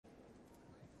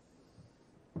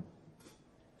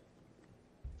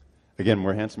Again,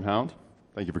 we're Handsome Hound.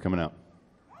 Thank you for coming out.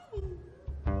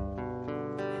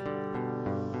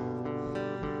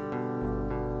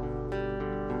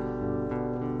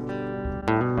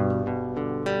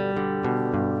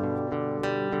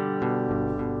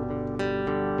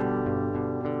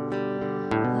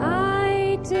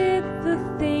 I did the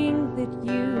thing that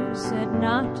you said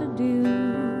not to do.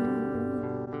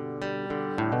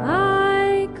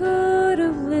 I could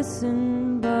have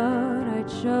listened, but I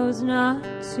chose not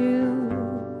to.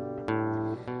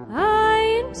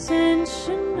 I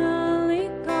intentionally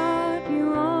got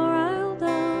you all riled up.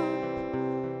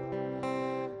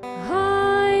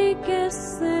 I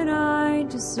guess that I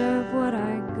deserve what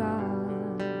I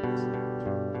got.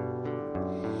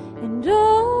 And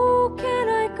oh, can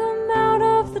I come out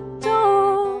of the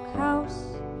doghouse?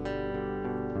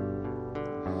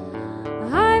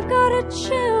 I've got a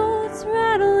chill that's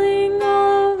rattling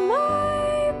all of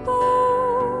my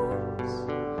bones.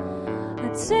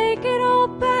 I'd take it all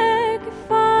back if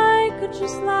I could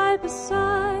just lie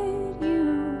beside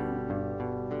you.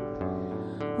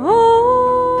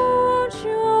 Oh, won't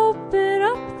you open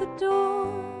up the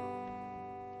door?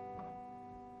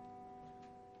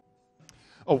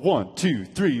 Oh, 1, 2,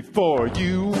 3, 4.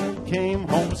 You came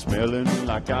home smelling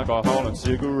like alcohol and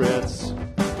cigarettes.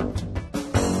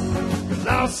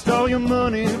 Lost all your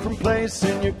money from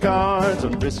placing your cards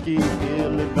on risky,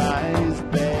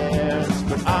 ill-advised bets.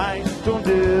 But I don't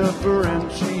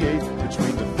differentiate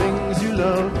between the things you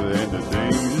love and the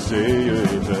things you say.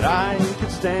 But I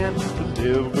could stand to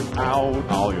live without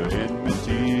all your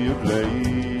enmity of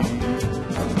late.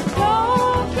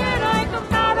 Oh, can I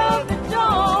come out of the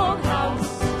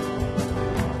doghouse?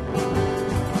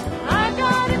 I've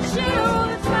got a chill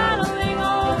that's rattling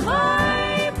all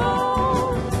my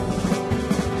bones.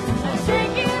 I'd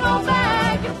take it all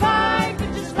back if I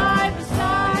could just lie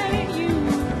beside you.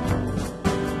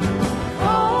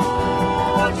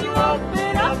 Oh, won't you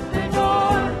open up the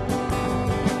door?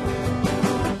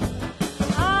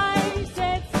 I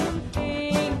said some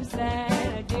things that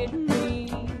I didn't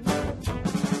mean.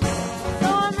 So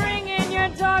I'm ringing your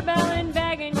doorbell and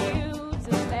begging you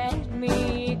to let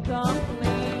me come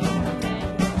clean.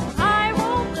 And I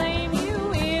won't blame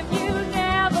you if you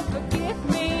never forgive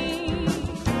me.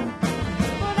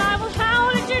 But I will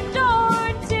howl at your door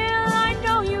until I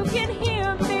know you can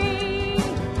hear me.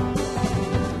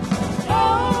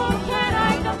 Oh, can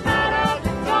I come out of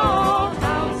the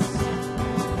doghouse?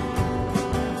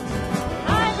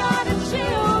 I got a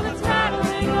chill that's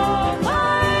rattling all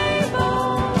my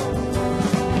bones.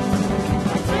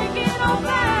 I'd take it all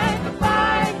back if I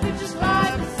could just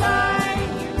lie beside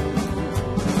you.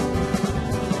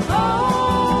 Oh,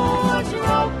 won't you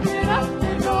open up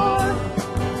the door?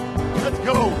 Let's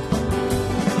go.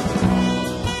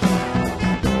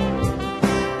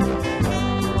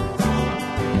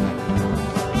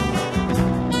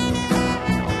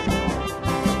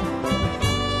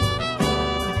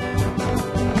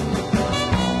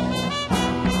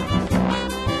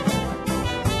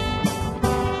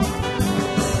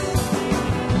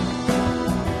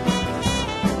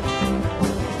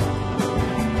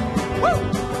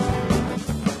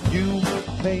 You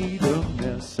made a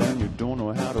mess and you don't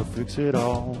know how to fix it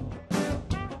all.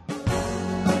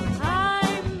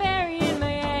 I'm burying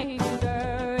my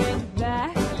anger in the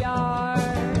backyard.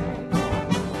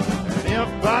 And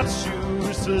if I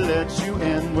choose to let you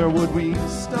in, where would we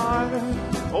start?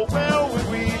 Oh, where would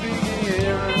we begin?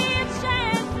 Give me a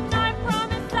chance and I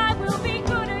promise I will be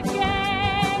good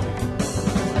again.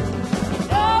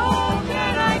 Oh,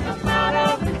 can I come out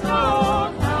of the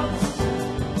doghouse?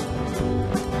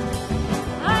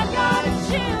 I've got a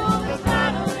chill that's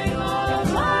rattling all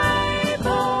of my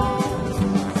bones.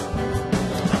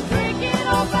 I'd take it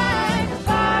all back if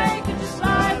I could just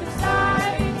lie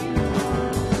beside you.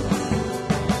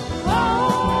 Oh,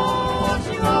 won't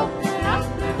you open up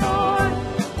the door?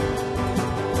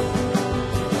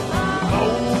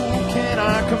 Oh, can I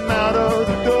come out of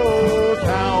the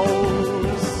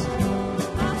doghouse?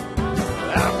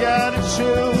 I've got a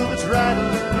chill that's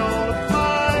rattling all of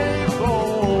my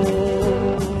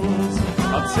bones.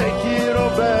 I'll take it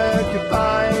all back if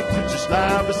I could just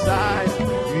lie beside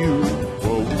you.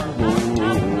 Whoa, whoa.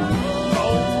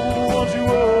 Oh, won't you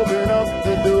open up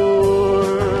the door?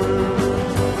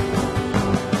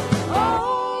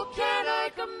 Oh, can I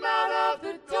come out of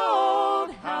the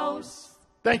doghouse?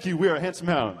 Thank you. We are Handsome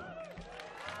Hound.